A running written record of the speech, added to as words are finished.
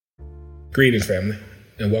Greetings, family,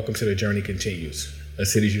 and welcome to The Journey Continues, a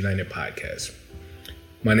Cities United podcast.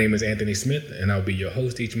 My name is Anthony Smith, and I'll be your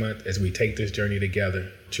host each month as we take this journey together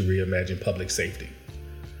to reimagine public safety.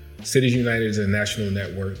 Cities United is a national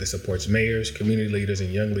network that supports mayors, community leaders,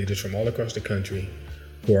 and young leaders from all across the country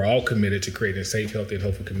who are all committed to creating safe, healthy, and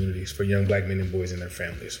hopeful communities for young Black men and boys and their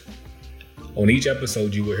families. On each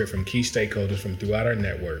episode, you will hear from key stakeholders from throughout our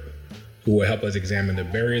network who will help us examine the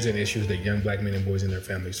barriers and issues that young Black men and boys and their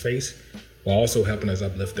families face, while also helping us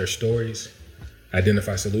uplift their stories,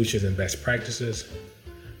 identify solutions and best practices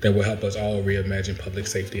that will help us all reimagine public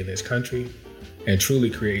safety in this country and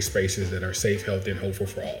truly create spaces that are safe, healthy, and hopeful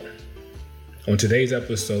for all. On today's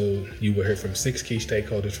episode, you will hear from 6 key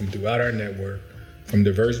stakeholders from throughout our network from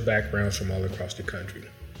diverse backgrounds from all across the country.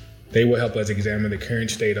 They will help us examine the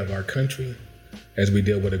current state of our country as we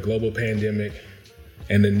deal with a global pandemic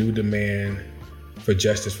and the new demand for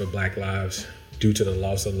justice for Black lives due to the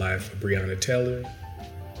loss of life of Breonna Taylor,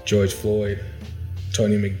 George Floyd,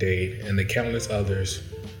 Tony McDade, and the countless others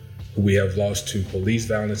who we have lost to police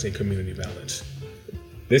violence and community violence.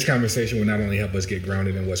 This conversation will not only help us get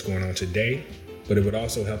grounded in what's going on today, but it would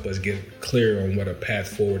also help us get clear on what a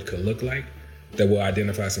path forward could look like that will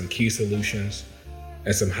identify some key solutions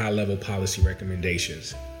and some high-level policy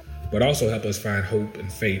recommendations, but also help us find hope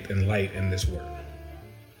and faith and light in this work.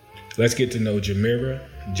 Let's get to know Jamira,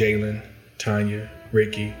 Jalen, Tanya,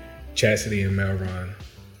 Ricky, Chastity, and Melron.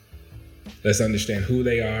 Let's understand who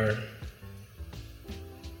they are,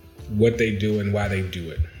 what they do, and why they do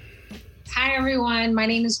it. Hi, everyone. My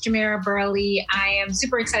name is Jamira Burley. I am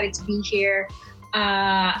super excited to be here.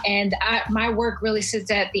 My work really sits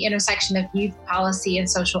at the intersection of youth policy and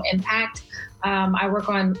social impact. I work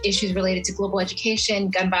on issues related to global education,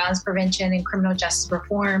 gun violence prevention, and criminal justice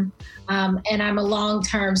reform. And I'm a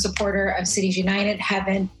long-term supporter of Cities United,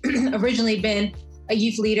 having originally been a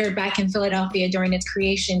youth leader back in Philadelphia during its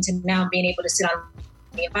creation to now being able to sit on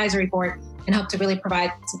the advisory board and help to really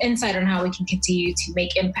provide some insight on how we can continue to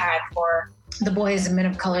make impact for the boys and men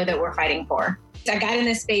of color that we're fighting for. I got in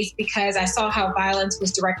this space because I saw how violence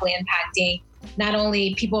was directly impacting not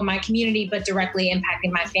only people in my community, but directly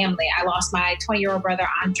impacting my family. I lost my 20-year-old brother,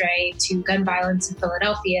 Andre, to gun violence in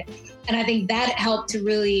Philadelphia. And I think that helped to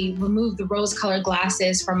really remove the rose-colored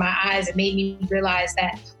glasses from my eyes. It made me realize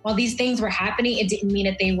that while these things were happening, it didn't mean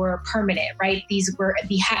that they were permanent, right? These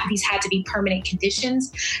had to be permanent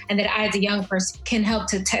conditions, and that I, as a young person, can help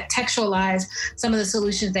to textualize some of the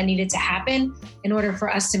solutions that needed to happen in order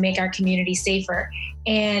for us to make our community safer.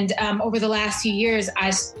 And over the last few years,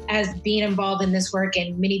 as being involved in this work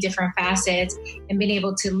in many different facets and being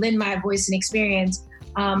able to lend my voice and experience,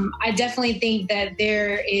 I definitely think that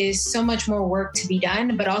there is so much more work to be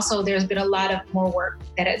done, but also there's been a lot of more work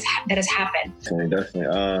that has happened.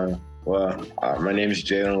 Definitely. My name is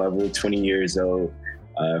Jalen Lovell, 20 years old,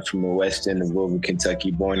 from the west end of Louisville, Kentucky,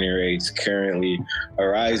 born and raised, currently a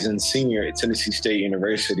rising senior at Tennessee State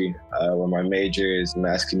University, where my major is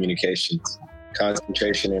mass communications,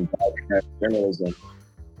 concentration in broadcast journalism.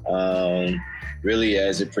 Really,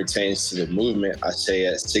 as it pertains to the movement, I say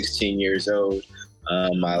at 16 years old,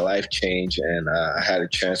 my life changed, and I had a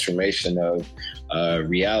transformation of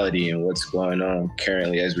reality and what's going on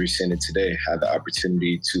currently as we're seeing it today. I had the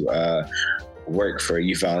opportunity to work for a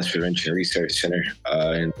Youth Violence Prevention Research Center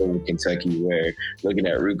in Louisville, Kentucky, where looking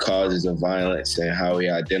at root causes of violence and how we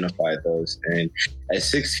identify those. And at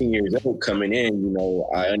 16 years old coming in,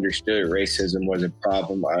 I understood racism was a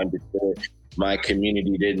problem. I understood my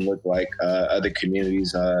community didn't look like other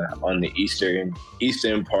communities on the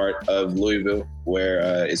eastern part of Louisville,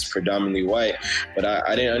 where it's predominantly white. But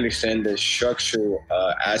I didn't understand the structural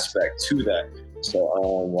aspect to that. So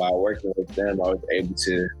while working with them, I was able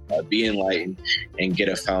to be enlightened and get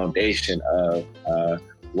a foundation of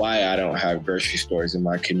why I don't have grocery stores in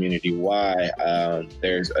my community, why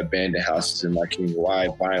there's abandoned houses in my community, why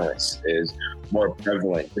violence is more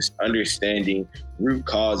prevalent, just understanding root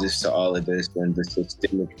causes to all of this and the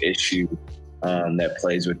systemic issue that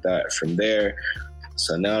plays with that from there.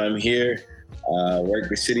 So now I'm here, work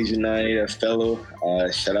with Cities United, a fellow,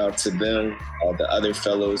 shout out to them, the other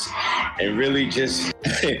fellows, and really just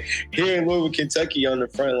here in Louisville, Kentucky on the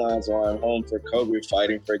front lines while I'm home for COVID,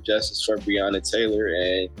 fighting for justice for Breonna Taylor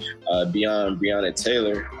and beyond Breonna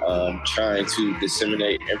Taylor, trying to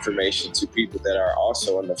disseminate information to people that are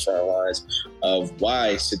also on the front lines of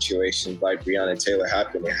why situations like Breonna Taylor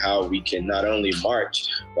happen and how we can not only march,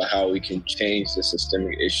 but how we can change the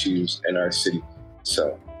systemic issues in our city.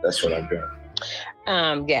 So that's what I'm doing.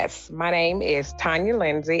 Yes, my name is Tanya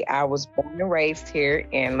Lindsay. I was born and raised here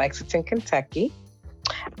in Lexington, Kentucky.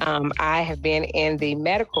 I have been in the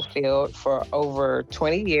medical field for over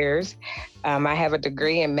 20 years. I have a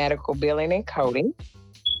degree in medical billing and coding.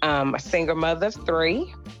 A single mother of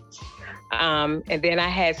 3. And then I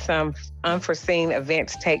had some unforeseen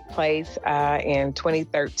events take place in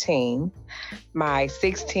 2013. My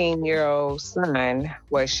 16-year-old son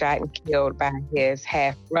was shot and killed by his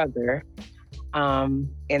half-brother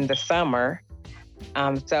in the summer.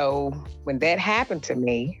 So when that happened to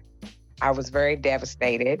me, I was very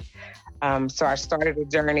devastated. So I started a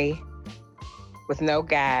journey with no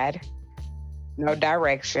guide, no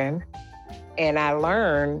direction. And I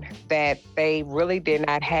learned that they really did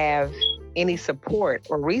not have any support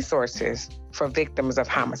or resources for victims of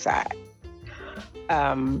homicide.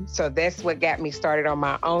 So that's what got me started on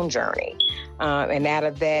my own journey. And out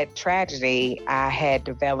of that tragedy, I had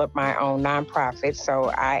developed my own nonprofit.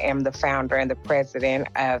 So I am the founder and the president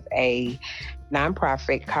of a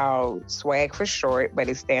nonprofit called SWAG for short, but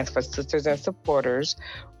it stands for Sisters and Supporters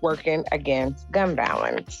Working Against Gun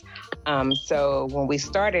Violence. So when we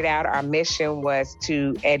started out, our mission was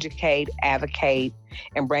to educate, advocate,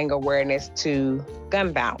 and bring awareness to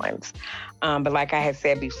gun violence. But like I had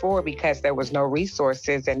said before, because there was no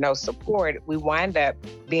resources and no support, we wind up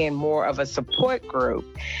being more of a support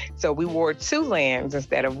group. So we wore 2 lens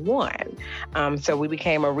instead of 1. So we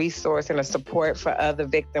became a resource and a support for other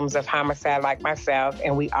victims of homicide like myself.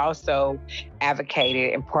 And we also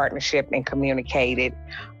advocated in partnership and communicated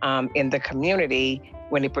in the community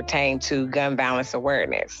when it pertained to gun violence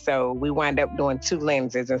awareness. So we wind up doing 2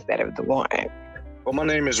 lenses instead of the 1. Well, my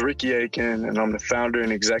name is Ricky Aiken, and I'm the founder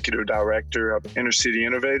and executive director of Inner City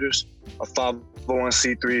Innovators, a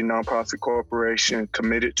 501c3 nonprofit corporation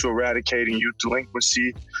committed to eradicating youth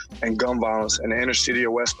delinquency and gun violence in the inner city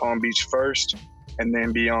of West Palm Beach first, and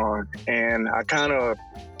then beyond. And I kind of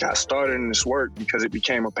got started in this work because it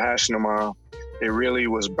became a passion of mine. It really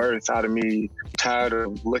was birthed out of me tired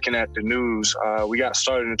of looking at the news. We got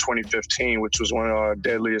started in 2015, which was one of our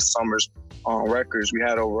deadliest summers on records. We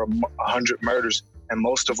had over 100 murders, and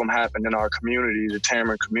most of them happened in our community, the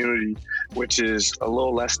Tamarind community, which is a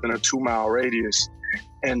little less than a 2-mile radius.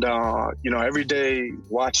 And, every day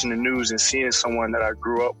watching the news and seeing someone that I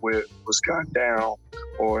grew up with was gunned down,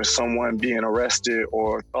 or someone being arrested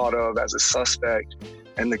or thought of as a suspect,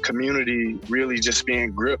 and the community really just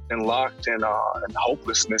being gripped and locked in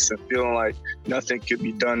hopelessness and feeling like nothing could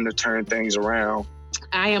be done to turn things around.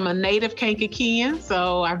 I am a native Kankakee,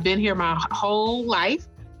 so I've been here my whole life,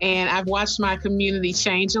 and I've watched my community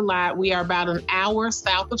change a lot. We are about an hour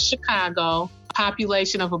south of Chicago,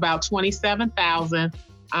 population of about 27,000.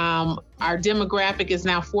 Our demographic is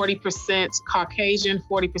now 40% Caucasian,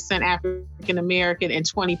 40% African American, and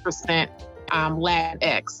 20%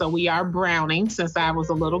 Latinx. So we are Browning since I was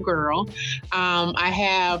a little girl. I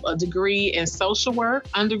have a degree in social work,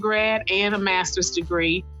 undergrad, and a master's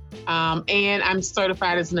degree. And I'm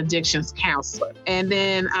certified as an addictions counselor. And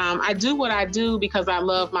then I do what I do because I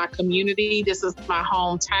love my community. This is my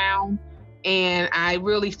hometown. And I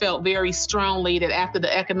really felt very strongly that after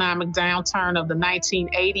the economic downturn of the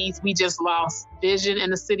 1980s, we just lost vision in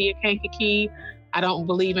the city of Kankakee. I don't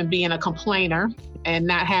believe in being a complainer and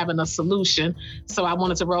not having a solution. So I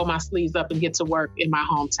wanted to roll my sleeves up and get to work in my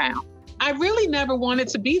hometown. I really never wanted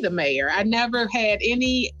to be the mayor. I never had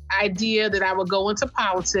any idea that I would go into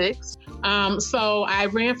politics. So I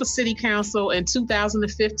ran for city council in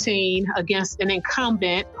 2015 against an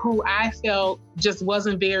incumbent who I felt just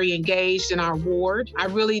wasn't very engaged in our ward. I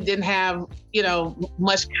really didn't have,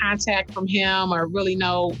 much contact from him or really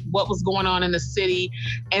know what was going on in the city.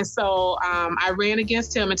 And so I ran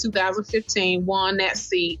against him in 2015, won that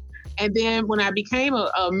seat. And then when I became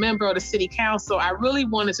a member of the city council, I really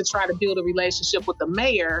wanted to try to build a relationship with the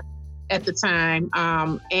mayor at the time.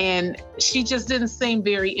 And she just didn't seem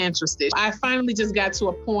very interested. I finally just got to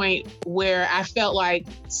a point where I felt like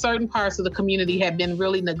certain parts of the community had been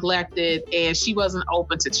really neglected and she wasn't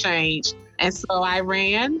open to change. And so I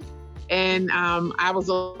ran and I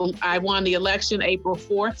won the election April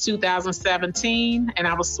 4th, 2017. And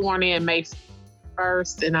I was sworn in May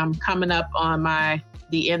 1st. And I'm coming up on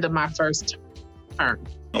the end of my first term.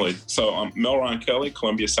 So I'm Melron Kelly,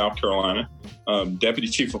 Columbia, South Carolina, Deputy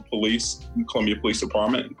Chief of Police, Columbia Police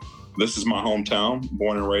Department. This is my hometown,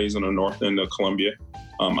 born and raised in the north end of Columbia.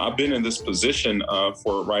 I've been in this position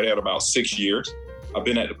for right at about 6 years. I've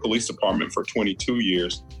been at the police department for 22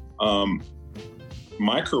 years.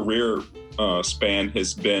 My career span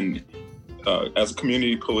has been as a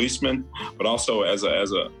community policeman, but also as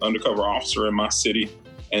an undercover officer in my city,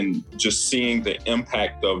 and just seeing the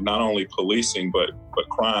impact of not only policing, but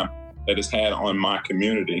crime that it's had on my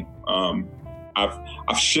community.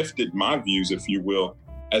 I've shifted my views, if you will,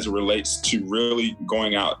 as it relates to really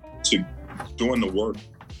going out to doing the work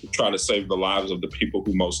to try to save the lives of the people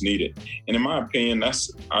who most need it. And in my opinion,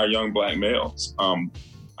 that's our young Black males.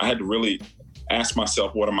 I had to really ask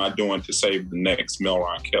myself, what am I doing to save the next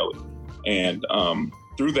Melron Kelly? And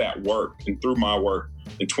through that work and through my work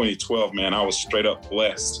in 2012, man, I was straight up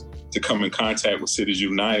blessed to come in contact with Cities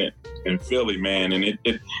United in Philly, man. And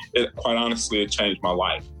it quite honestly, it changed my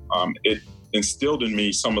life. It instilled in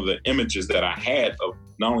me some of the images that I had of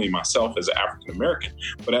not only myself as an African-American,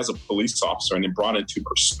 but as a police officer, and it brought into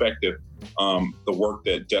perspective the work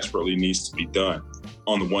that desperately needs to be done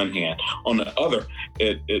on the one hand. On the other,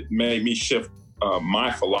 it made me shift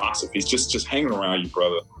my philosophies, just hanging around you,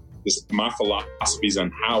 brother. My philosophies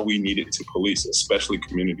on how we needed to police, especially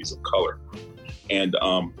communities of color. And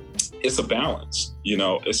it's a balance, you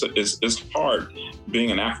know. It's hard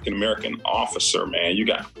being an African-American officer, man. You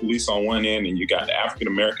got police on one end and you got the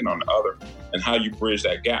African-American on the other, and how you bridge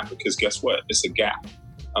that gap, because guess what? It's a gap.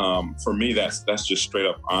 For me, that's just straight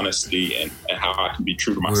up honesty and how I can be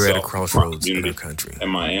true to myself. We're at a crossroads in our country, and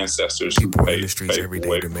my ancestors people who in the streets every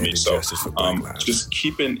day demanding justice for Black lives. Just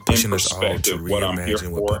keeping in perspective what I'm here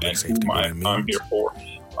for and who I'm here for.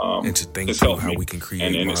 And to think through how we can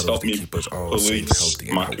create models that keep us all safe, healthy,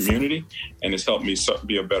 and my hopeful. Community, and it's helped me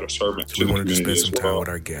be a better servant to we the wanted to community spend some time with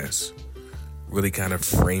our guests, really kind of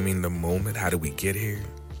framing the moment. How did we get here?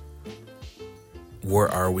 Where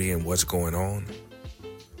are we and what's going on?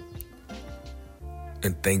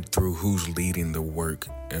 And think through who's leading the work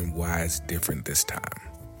and why it's different this time.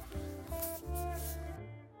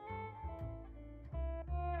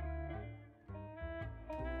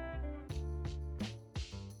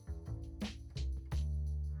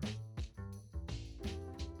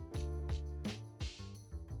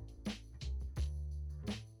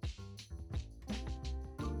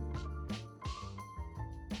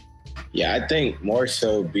 Yeah, I think more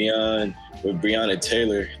so beyond with Breonna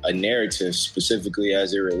Taylor, a narrative specifically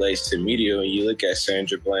as it relates to media. When you look at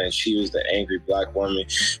Sandra Bland, she was the angry Black woman.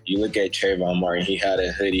 You look at Trayvon Martin, he had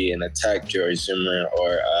a hoodie and attacked George Zimmerman,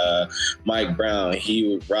 or Mike Brown, he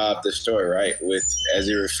would rob the store, right? With, as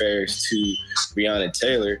it refers to Breonna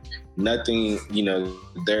Taylor, nothing,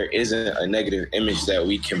 there isn't a negative image that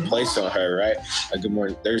we can place on her, right? Good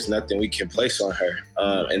morning. There's nothing we can place on her.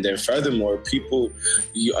 And then furthermore, people,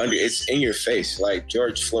 it's in your face. Like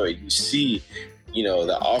George Floyd, you see,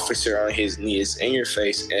 the officer on his knee, is in your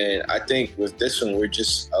face. And I think with this one, we're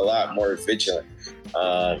just a lot more vigilant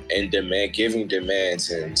and giving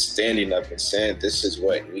demands and standing up and saying this is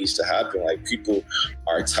what needs to happen. Like, people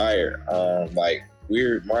are tired. We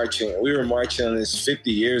were marching on this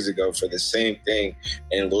 50 years ago for the same thing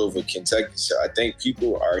in Louisville, Kentucky. So I think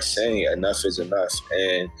people are saying enough is enough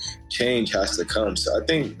and change has to come. So I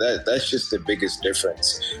think that's just the biggest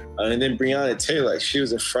difference. And then Breonna Taylor, she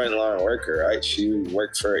was a frontline worker, right? She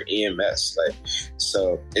worked for EMS.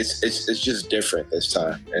 So it's just different this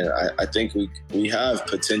time. And I think we have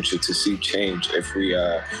potential to see change if we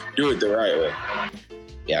do it the right way.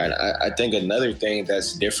 Yeah, and I think another thing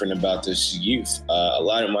that's different about this youth, a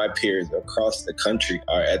lot of my peers across the country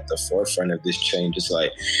are at the forefront of this change. It's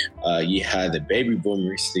like you had the baby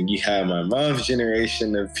boomers, then you had my mom's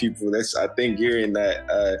generation of people. I think you're in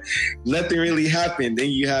that nothing really happened.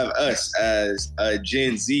 Then you have us as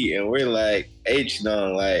Gen Z, and we're like,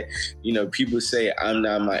 people say I'm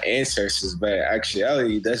not my ancestors, but in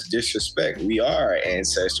actuality, that's disrespect. We are our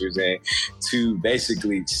ancestors, and to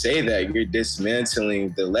basically say that, you're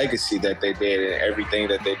dismantling the legacy that they did and everything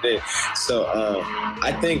that they did. So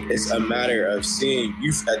I think it's a matter of seeing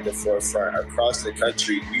youth at the forefront across the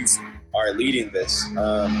country. Youth are leading this.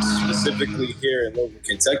 Specifically here in Louisville,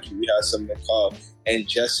 Kentucky, we have something called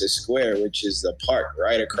Injustice Square, which is the park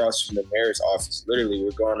right across from the mayor's office. Literally,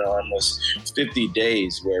 we're going on almost 50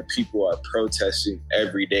 days where people are protesting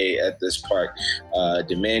every day at this park,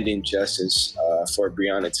 demanding justice for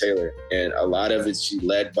Breonna Taylor. And a lot of it's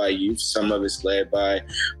led by youth. Some of it's led by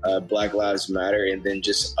Black Lives Matter, and then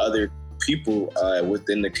just other people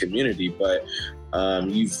within the community. But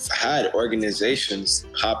you've had organizations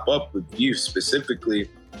pop up with youth. Specifically,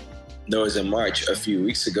 there was a march a few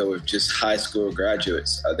weeks ago with just high school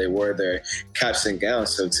graduates. They wore their caps and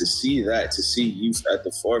gowns. So to see youth at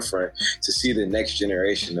the forefront, to see the next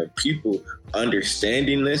generation of people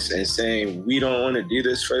understanding this and saying, we don't want to do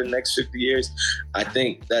this for the next 50 years, I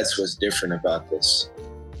think that's what's different about this.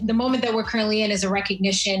 The moment that we're currently in is a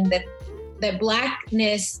recognition that that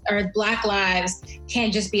Blackness or Black lives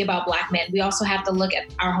can't just be about Black men. We also have to look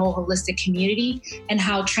at our whole holistic community and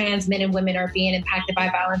how trans men and women are being impacted by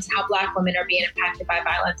violence, how Black women are being impacted by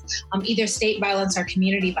violence, either state violence or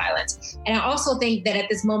community violence. And I also think that at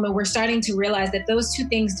this moment, we're starting to realize that those two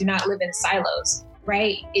things do not live in silos,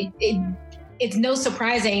 right? It's no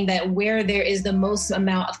surprising that where there is the most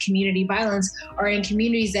amount of community violence are in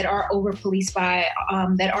communities that are over policed by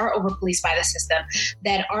the system,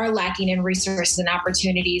 that are lacking in resources and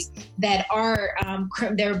opportunities, that are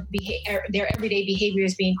their everyday behavior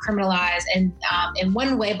is being criminalized and in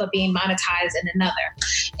one way, but being monetized in another.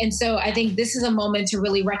 And so I think this is a moment to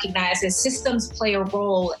really recognize that systems play a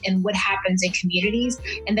role in what happens in communities,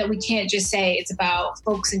 and that we can't just say it's about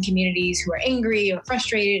folks in communities who are angry or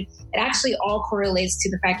frustrated. It actually all correlates to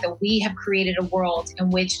the fact that we have created a world in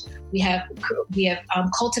which we have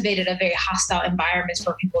cultivated a very hostile environment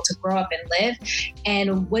for people to grow up and live.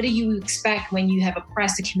 And what do you expect when you have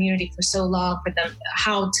oppressed a community for so long for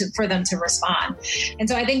them to respond? And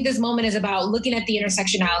so I think this moment is about looking at the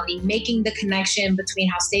intersectionality, making the connection between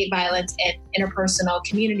how state violence and interpersonal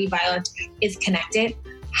community violence is connected,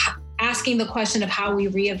 asking the question of how we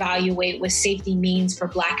reevaluate what safety means for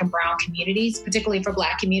Black and brown communities, particularly for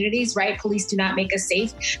Black communities, right? Police do not make us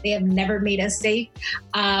safe. They have never made us safe.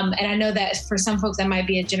 And I know that for some folks, that might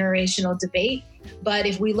be a generational debate. But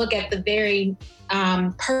if we look at the very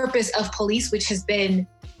purpose of police, which has been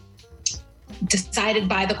decided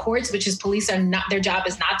by the courts, which is police are not, their job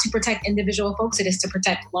is not to protect individual folks, it is to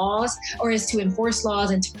protect laws, or is to enforce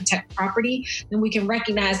laws and to protect property, then we can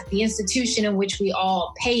recognize that the institution in which we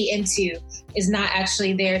all pay into is not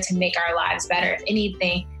actually there to make our lives better. If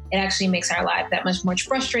anything, it actually makes our lives that much more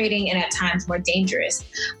frustrating and at times more dangerous.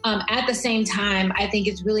 At the same time, I think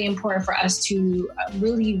it's really important for us to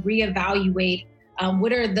really reevaluate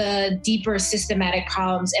what are the deeper systematic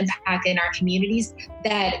problems impacting our communities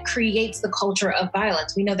that creates the culture of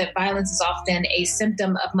violence? We know that violence is often a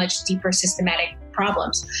symptom of much deeper systematic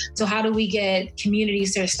problems. So how do we get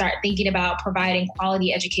communities to start thinking about providing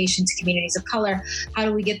quality education to communities of color? How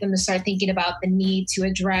do we get them to start thinking about the need to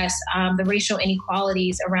address the racial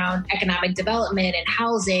inequalities around economic development and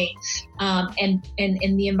housing and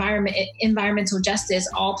the environmental justice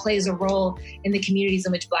all plays a role in the communities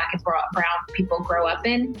in which Black and brown people grow up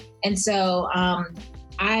in. And so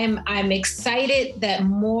I'm excited that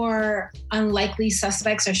more unlikely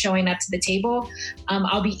suspects are showing up to the table.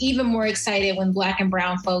 I'll be even more excited when Black and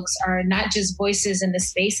brown folks are not just voices in the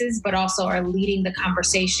spaces, but also are leading the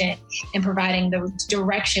conversation and providing the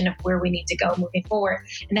direction of where we need to go moving forward.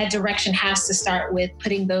 And that direction has to start with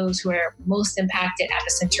putting those who are most impacted at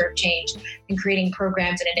the center of change and creating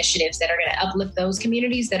programs and initiatives that are going to uplift those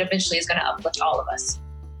communities that eventually is going to uplift all of us.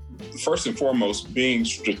 First and foremost, being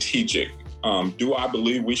strategic. Do I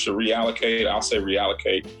believe we should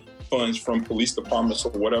reallocate funds from police departments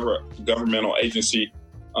or whatever governmental agency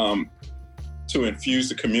to infuse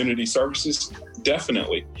the community services?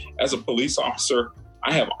 Definitely. As a police officer,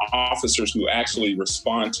 I have officers who actually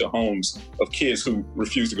respond to homes of kids who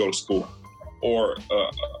refuse to go to school, or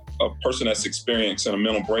a person that's experiencing a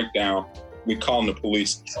mental breakdown. We call them the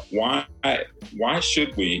police. Why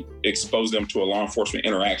should we expose them to a law enforcement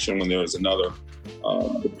interaction when there is another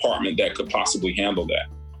department that could possibly handle that?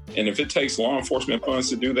 And if it takes law enforcement funds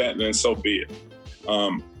to do that, then so be it.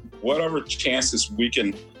 Whatever chances we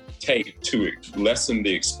can take to lessen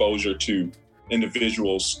the exposure to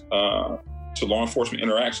individuals to law enforcement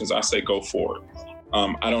interactions, I say go for it.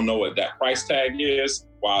 I don't know what that price tag is.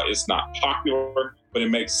 While it's not popular, but it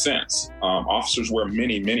makes sense. Officers wear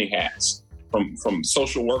many, many hats, from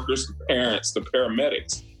social workers to parents to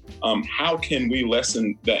paramedics. How can we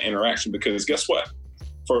lessen that interaction? Because guess what?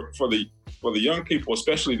 For the young people,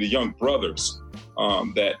 especially the young brothers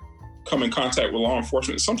that come in contact with law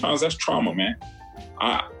enforcement, sometimes that's trauma, man.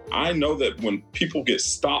 I know that when people get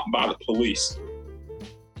stopped by the police,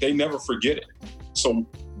 they never forget it. So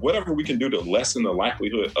whatever we can do to lessen the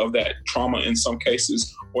likelihood of that trauma in some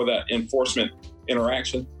cases, or that enforcement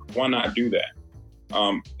interaction, why not do that?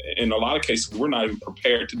 In a lot of cases, we're not even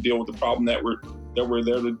prepared to deal with the problem that we're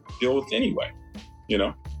there to deal with anyway. You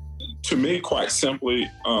know, to me, quite simply,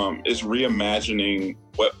 is reimagining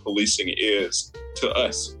what policing is to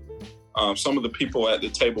us. Some of the people at the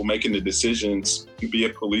table making the decisions, be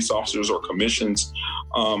it police officers or commissions,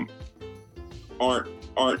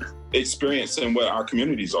 aren't experiencing what our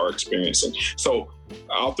communities are experiencing. So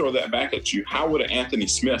I'll throw that back at you. How would an Anthony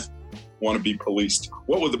Smith want to be policed?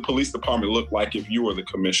 What would the police department look like if you were the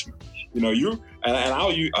commissioner? You know,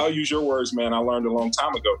 I'll use your words, man. I learned a long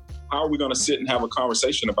time ago. How are we going to sit and have a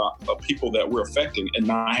conversation about people that we're affecting and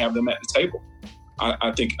not have them at the table?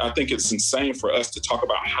 I think it's insane for us to talk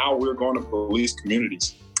about how we're going to police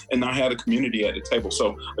communities and not have the community at the table.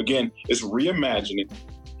 So again, it's reimagining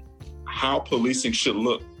how policing should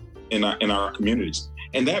look in our communities.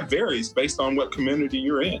 And that varies based on what community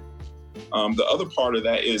you're in. The other part of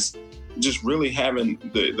that is just really having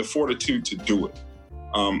the fortitude to do it.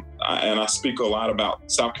 And I speak a lot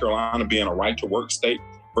about South Carolina being a right to work state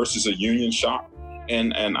versus a union shop.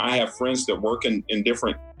 And I have friends that work in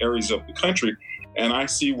different areas of the country, and I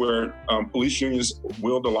see where police unions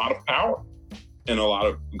wield a lot of power in a lot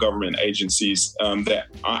of government agencies that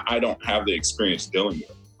I don't have the experience dealing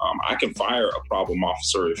with. I can fire a problem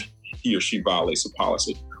officer if he or she violates a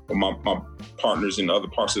policy, but my partners in other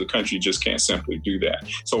parts of the country just can't simply do that.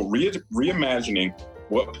 So reimagining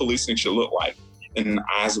what policing should look like in the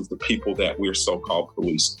eyes of the people that we're so-called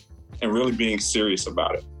police, and really being serious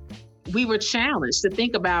about it. We were challenged to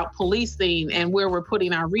think about policing and where we're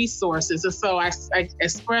putting our resources. And so I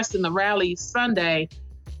expressed in the rally Sunday,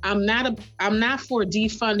 I'm not for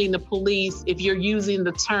defunding the police if you're using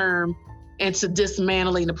the term and to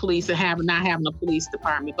dismantling the police and not having a police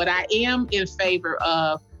department. But I am in favor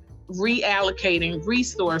of reallocating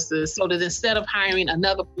resources so that instead of hiring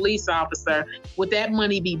another police officer, would that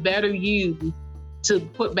money be better used to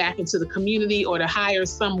put back into the community or to hire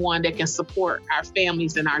someone that can support our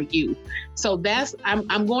families and our youth? So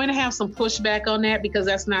I'm going to have some pushback on that because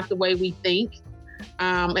that's not the way we think.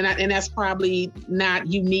 And that's probably not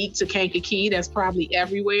unique to Kankakee. That's probably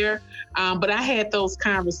everywhere. But I had those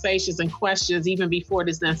conversations and questions even before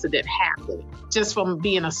this incident happened, just from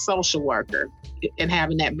being a social worker and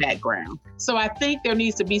having that background. So I think there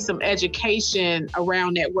needs to be some education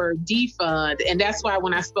around that word defund. And that's why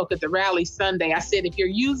when I spoke at the rally Sunday, I said, if you're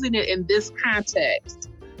using it in this context,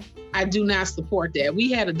 I do not support that.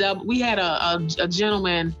 We had a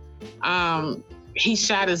gentleman, he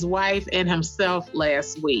shot his wife and himself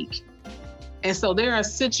last week. And so there are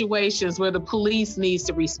situations where the police needs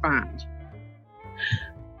to respond.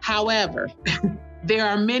 However, there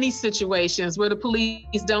are many situations where the police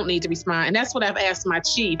don't need to respond. And that's what I've asked my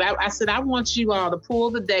chief. I said, I want you all to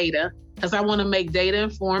pull the data because I want to make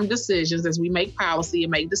data-informed decisions as we make policy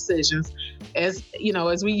and make decisions, as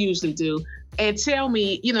we usually do. And tell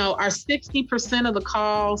me, are 60% of the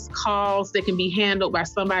calls that can be handled by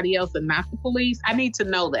somebody else and not the police? I need to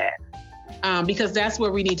know that because that's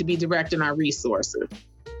where we need to be directing our resources.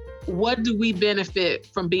 What do we benefit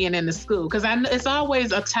from being in the school? Because it's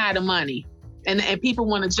always a tie to money. And people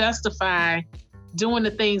want to justify doing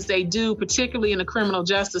the things they do, particularly in the criminal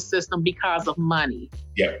justice system, because of money.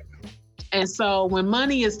 Yeah. And so when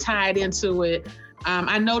money is tied into it,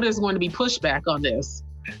 I know there's going to be pushback on this.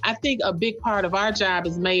 I think a big part of our job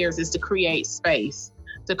as mayors is to create space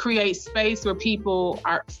where people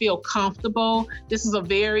feel comfortable. This is a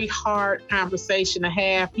very hard conversation to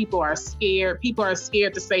have. People are scared. People are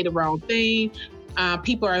scared to say the wrong thing.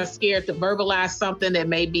 People are scared to verbalize something that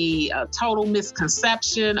may be a total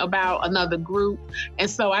misconception about another group. And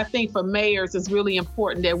so I think for mayors, it's really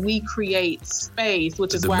important that we create space,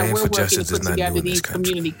 which is why we're working to put together these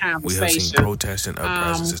community conversations. We have seen protests and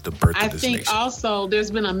uprisings since the birth of this nation. I think also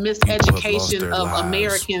there's been a miseducation of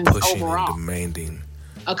Americans overall.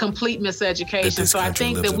 A complete miseducation. So I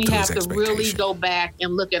think that we have to really go back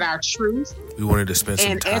and look at our truth. We wanted to spend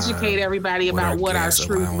some time and educate everybody about what our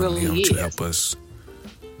truth really is. To help us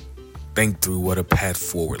think through what a path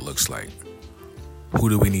forward looks like. Who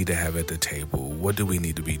do we need to have at the table? What do we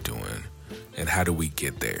need to be doing? And how do we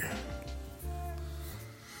get there?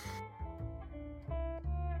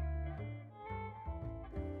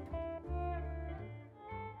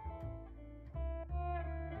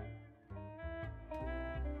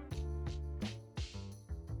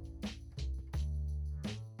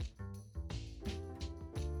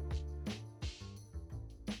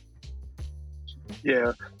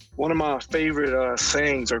 Yeah, one of my favorite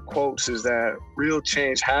sayings or quotes is that real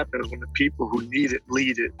change happens when the people who need it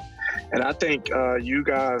lead it. And I think you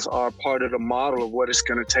guys are part of the model of what it's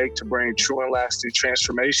going to take to bring true and lasting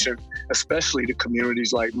transformation, especially to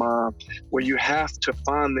communities like mine, where you have to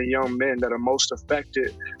find the young men that are most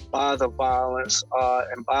affected by the violence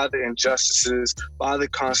and by the injustices, by the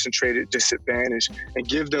concentrated disadvantage, and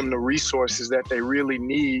give them the resources that they really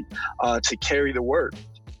need to carry the work.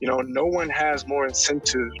 No one has more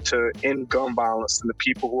incentive to end gun violence than the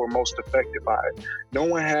people who are most affected by it. No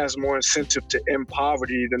one has more incentive to end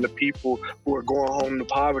poverty than the people who are going home to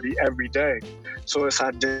poverty every day. So it's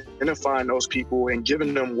identifying those people and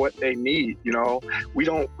giving them what they need. We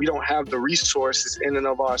don't have the resources in and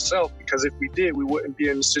of ourselves, because if we did, we wouldn't be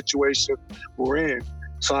in the situation we're in.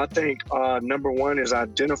 So I think number one is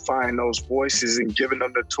identifying those voices and giving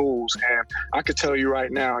them the tools. And I could tell you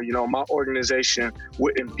right now, my organization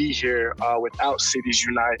wouldn't be here without Cities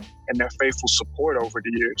Unite and their faithful support over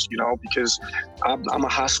the years, because I'm a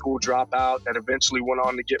high school dropout that eventually went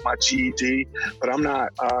on to get my GED, but I'm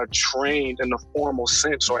not trained in the formal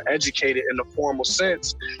sense or educated in the formal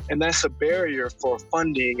sense. And that's a barrier for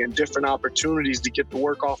funding and different opportunities to get the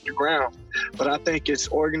work off the ground. But I think it's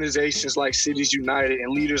organizations like Cities United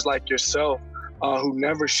and leaders like yourself who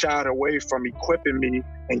never shied away from equipping me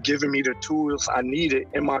and giving me the tools I needed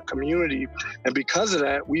in my community. And because of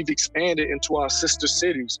that, we've expanded into our sister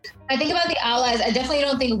cities. I think about the allies. I definitely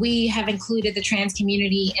don't think we have included the trans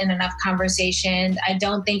community in enough conversation. I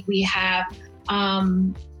don't think we have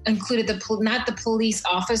included not the police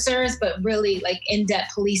officers, but really like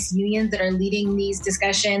in-depth police unions that are leading these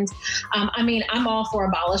discussions. I'm all for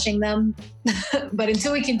abolishing them, but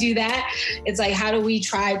until we can do that, it's like, how do we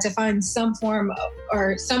try to find some form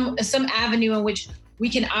or some avenue in which we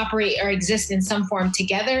can operate or exist in some form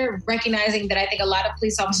together, recognizing that I think a lot of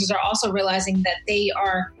police officers are also realizing that they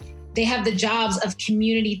have the jobs of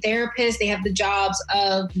community therapists, they have the jobs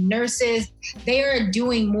of nurses. They are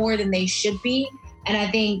doing more than they should be. And I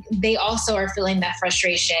think they also are feeling that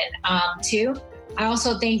frustration too. I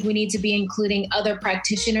also think we need to be including other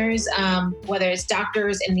practitioners, whether it's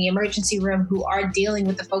doctors in the emergency room who are dealing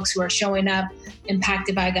with the folks who are showing up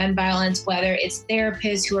impacted by gun violence, whether it's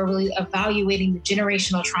therapists who are really evaluating the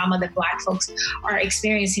generational trauma that Black folks are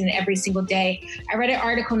experiencing every single day. I read an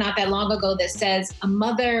article not that long ago that says a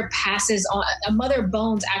mother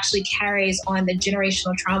bones actually carries on the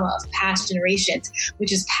generational trauma of past generations,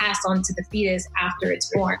 which is passed on to the fetus after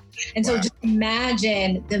it's born. And so just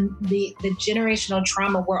imagine the generational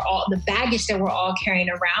trauma the baggage that we're all carrying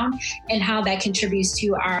around and how that contributes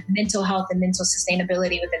to our mental health and mental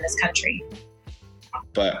sustainability within this country.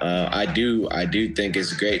 But I do think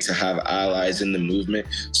it's great to have allies in the movement.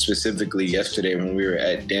 Specifically yesterday when we were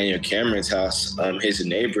at Daniel Cameron's house, his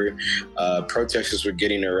neighbor, protesters were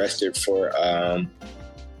getting arrested for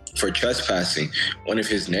trespassing. One of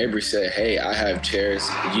his neighbors said, "Hey, I have chairs.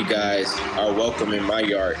 You guys are welcome in my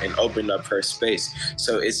yard," and opened up her space.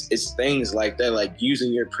 So it's things like that, like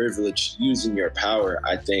using your privilege, using your power,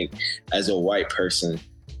 I think, as a white person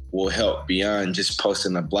will help beyond just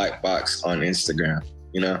posting a black box on Instagram,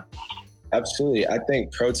 Absolutely. I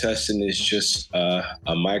think protesting is just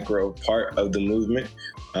a micro part of the movement.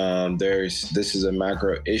 This is a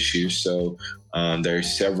macro issue, so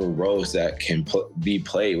there's several roles that can be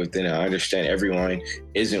played within it. I understand everyone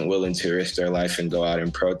isn't willing to risk their life and go out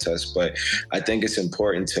and protest, but I think it's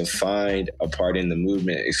important to find a part in the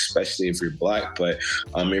movement, especially if you're Black. But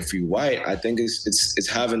if you're white, I think it's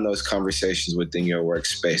having those conversations within your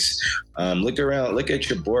workspace. Look around, look at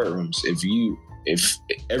your boardrooms. If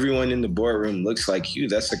everyone in the boardroom looks like you,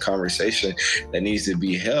 that's a conversation that needs to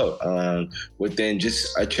be held within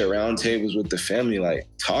just at your round tables with the family. Like,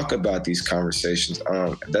 talk about these conversations.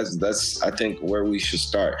 That's I think where we should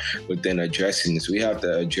start within addressing this. We have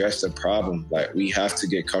to address the problem. Like, we have to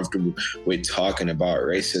get comfortable with talking about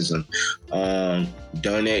racism.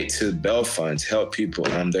 Donate to Bell Funds, help people.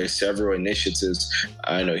 There's several initiatives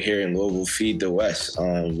I know here in Louisville, Feed the West,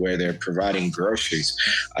 where they're providing groceries.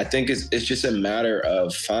 I think it's just a matter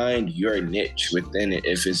of find your niche within it.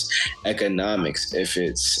 If it's economics, if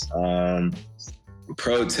it's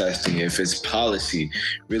protesting, if it's policy,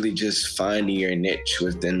 really just finding your niche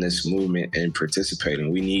within this movement and participating.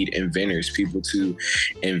 We need inventors, people to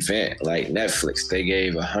invent. Like Netflix, they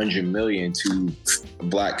gave $100 million to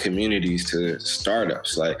Black communities, to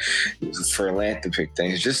startups, like philanthropic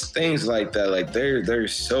things, just things like that. Like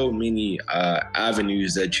there's so many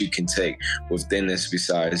avenues that you can take within this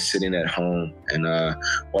besides sitting at home and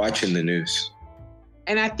watching the news.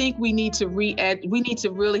 And I think we need to really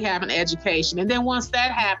have an education. And then once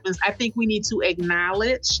that happens, I think we need to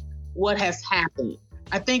acknowledge what has happened.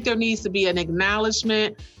 I think there needs to be an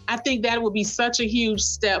acknowledgement. I think that would be such a huge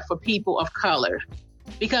step for people of color.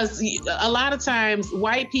 Because a lot of times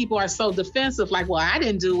white people are so defensive, like, well, I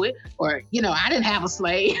didn't do it, or, I didn't have a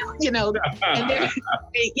slave, and then,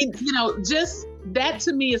 just that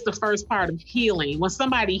to me is the first part of healing. When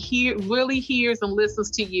somebody really hears and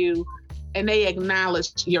listens to you and they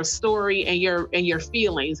acknowledge your story and your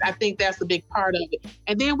feelings, I think that's a big part of it.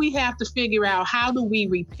 And then we have to figure out, how do we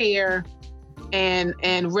repair and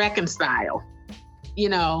reconcile,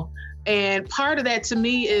 and part of that to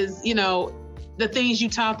me is, the things you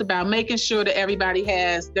talked about, making sure that everybody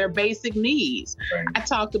has their basic needs. Right. I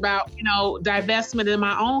talked about, divestment in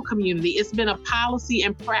my own community. It's been a policy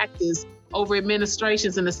and practice over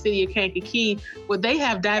administrations in the city of Kankakee where they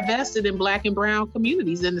have divested in Black and brown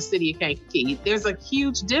communities in the city of Kankakee. There's a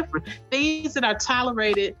huge difference. Things that are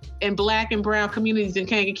tolerated in Black and brown communities in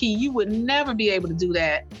Kankakee, you would never be able to do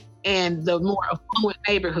that in the more affluent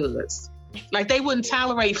neighborhoods. Like they wouldn't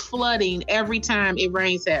tolerate flooding every time it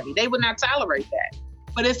rains heavy. They would not tolerate that.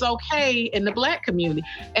 But it's okay in the Black community.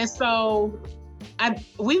 And so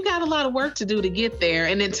we've got a lot of work to do to get there.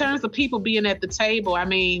 And in terms of people being at the table, I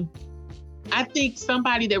mean, I think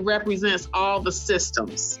somebody that represents all the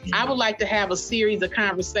systems. I would like to have a series of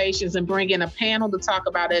conversations and bring in a panel to talk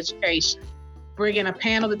about education, bring in a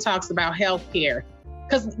panel that talks about healthcare.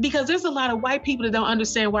 Because there's a lot of white people that don't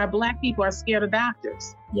understand why Black people are scared of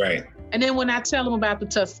doctors. Right. And then when I tell them about the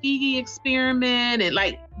Tuskegee experiment and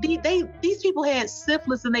like these people had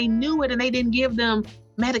syphilis and they knew it and they didn't give them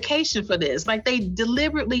medication for this. Like they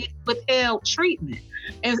deliberately withheld treatment.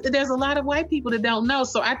 And there's a lot of white people that don't know.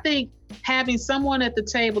 So I think having someone at the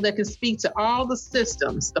table that can speak to all the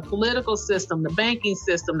systems, the political system, the banking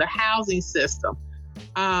system, the housing system,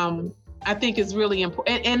 I think is really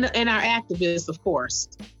important. And our activists, of course.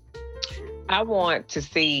 I want to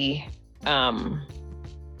see a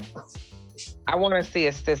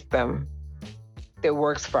system that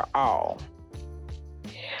works for all.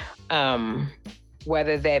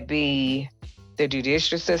 Whether that be the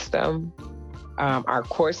judicial system, our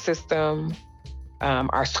court system,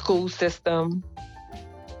 our school system,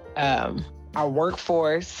 our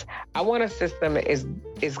workforce. I want a system that is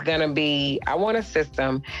going to be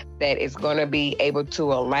able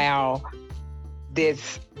to allow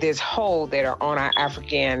this hold that are on our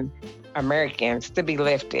African Americans to be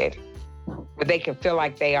lifted, where they can feel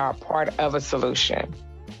like they are part of a solution,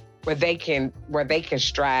 where they can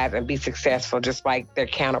strive and be successful just like their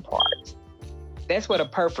counterparts. That's what a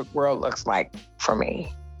perfect world looks like for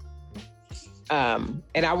me. And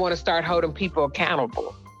I want to start holding people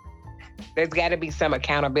accountable. There's got to be some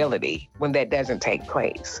accountability when that doesn't take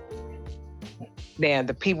place. Now,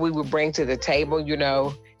 the people we would bring to the table, you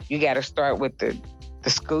got to start with the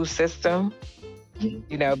school system,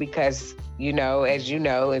 because, as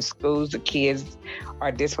in schools, the kids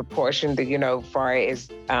are disproportionate, as far as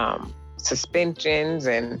suspensions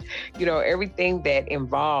and, everything that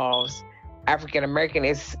involves African American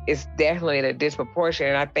is definitely a disproportion.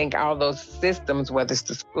 And I think all those systems, whether it's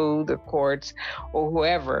the school, the courts, or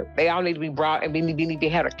whoever, they all need to be brought and we need to be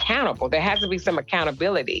held accountable. There has to be some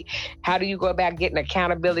accountability. How do you go about getting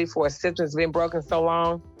accountability for a system that's been broken so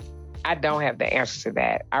long? I don't have the answer to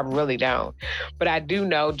that. I really don't. But I do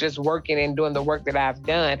know, just working and doing the work that I've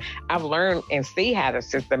done, I've learned and see how the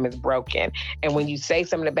system is broken. And when you say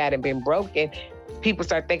something about it being broken, people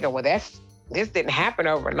start thinking, well, this didn't happen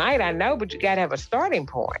overnight. I know, but you got to have a starting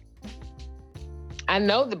point. I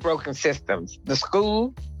know the broken systems, the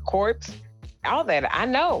school, courts, all that. I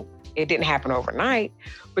know it didn't happen overnight,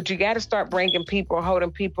 but you got to start holding people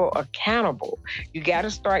accountable. You got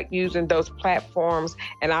to start using those platforms.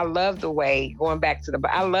 And I love the way,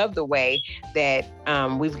 that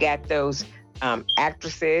we've got those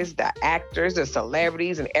actresses, the actors, the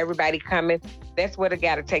celebrities, and everybody coming. That's what it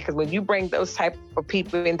got to take. Because when you bring those type of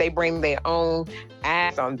people in, they bring their own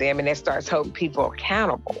eyes on them, and that starts holding people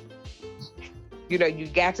accountable. You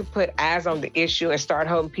got to put eyes on the issue and start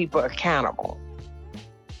holding people accountable.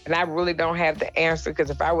 And I really don't have the answer, because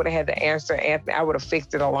if I would have had the answer, Anthony, I would have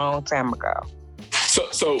fixed it a long time ago.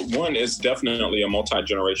 So one is definitely a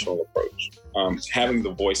multi-generational approach. Having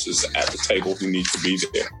the voices at the table who need to be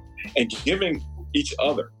there, and giving each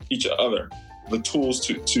other the tools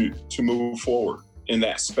to move forward in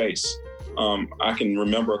that space. I can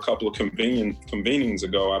remember a couple of convenings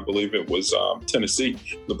ago, I believe it was Tennessee,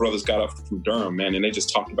 the brothers got up from Durham, man, and they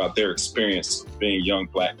just talked about their experience of being young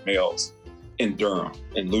Black males in Durham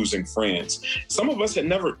and losing friends. Some of us had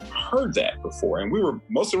never heard that before, and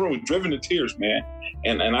most of the room was driven to tears, man.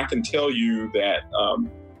 And I can tell you that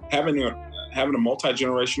having a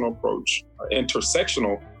multi-generational approach,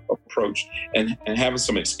 intersectional approach, and having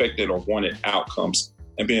some expected or wanted outcomes,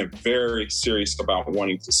 and being very serious about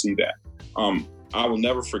wanting to see that. I will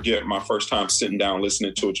never forget my first time sitting down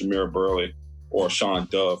listening to a Jamira Burley or Sean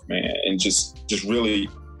Dove, man, and just really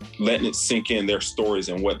letting it sink in, their stories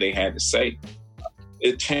and what they had to say.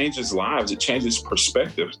 It changes lives. It changes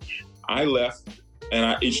perspectives. I left,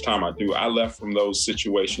 and each time I do, I left from those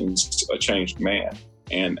situations a changed man.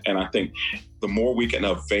 And I think the more we can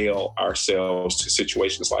avail ourselves to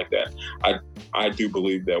situations like that, I do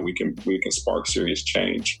believe that we can spark serious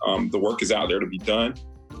change. The work is out there to be done,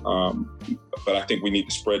 but I think we need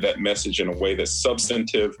to spread that message in a way that's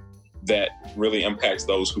substantive, that really impacts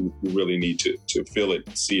those who really need to feel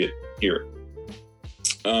it, see it, hear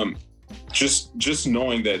it. just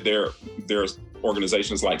knowing that there's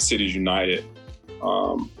organizations like Cities United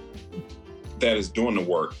that is doing the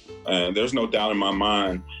work. And there's no doubt in my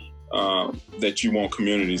mind that you want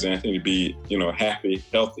communities, Anthony, to be, happy,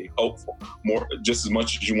 healthy, hopeful, more just as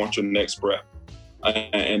much as you want your next breath.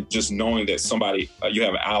 And just knowing that you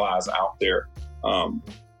have allies out there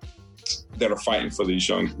that are fighting for these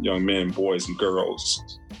young men, boys, and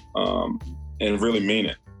girls, and really mean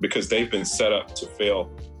it, because they've been set up to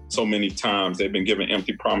fail so many times. They've been given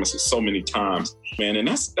empty promises so many times, man, and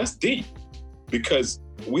that's deep, because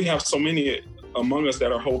we have so many among us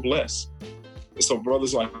that are hopeless. So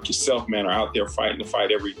brothers like yourself, man, are out there fighting the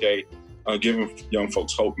fight every day, giving young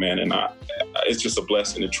folks hope, man. And it's just a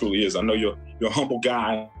blessing. It truly is. I know you're a humble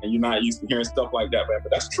guy and you're not used to hearing stuff like that, man,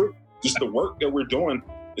 but that's true. Just the work that we're doing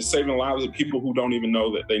is saving the lives of people who don't even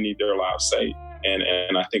know that they need their lives saved.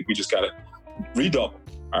 And I think we just got to redouble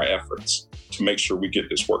our efforts to make sure we get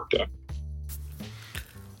this work done.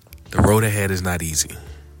 The road ahead is not easy,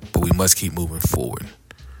 but we must keep moving forward.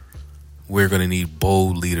 We're going to need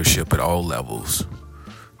bold leadership at all levels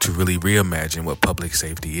to really reimagine what public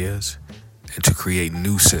safety is and to create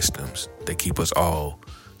new systems that keep us all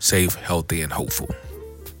safe, healthy, and hopeful.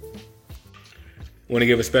 I want to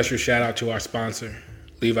give a special shout out to our sponsor,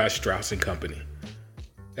 Levi Strauss & Company.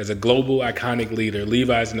 As a global iconic leader,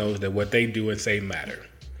 Levi's knows that what they do and say matter.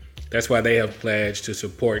 That's why they have pledged to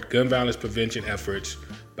support gun violence prevention efforts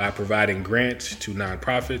by providing grants to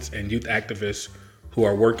nonprofits and youth activists who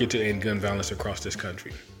are working to end gun violence across this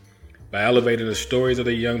country. By elevating the stories of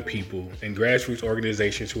the young people and grassroots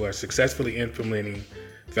organizations who are successfully implementing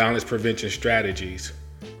violence prevention strategies,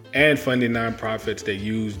 and funding nonprofits that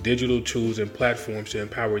use digital tools and platforms to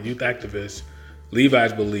empower youth activists,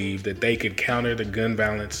 Levi's believe that they can counter the gun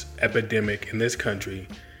violence epidemic in this country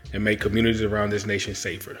and make communities around this nation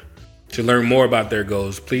safer. To learn more about their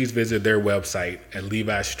goals, please visit their website at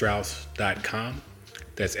levistrauss.com.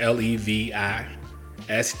 That's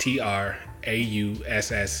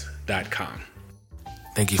LeviStrauss.com.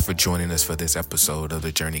 Thank you for joining us for this episode of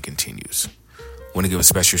The Journey Continues. I want to give a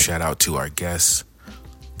special shout out to our guests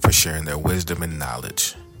for sharing their wisdom and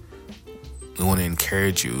knowledge. We want to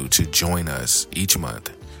encourage you to join us each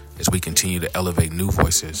month as we continue to elevate new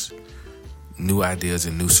voices, new ideas,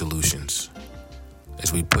 and new solutions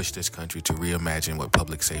as we push this country to reimagine what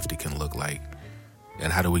public safety can look like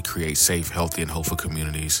and how do we create safe, healthy, and hopeful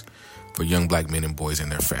communities for young Black men and boys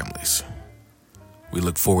and their families. We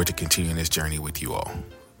look forward to continuing this journey with you all.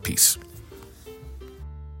 Peace.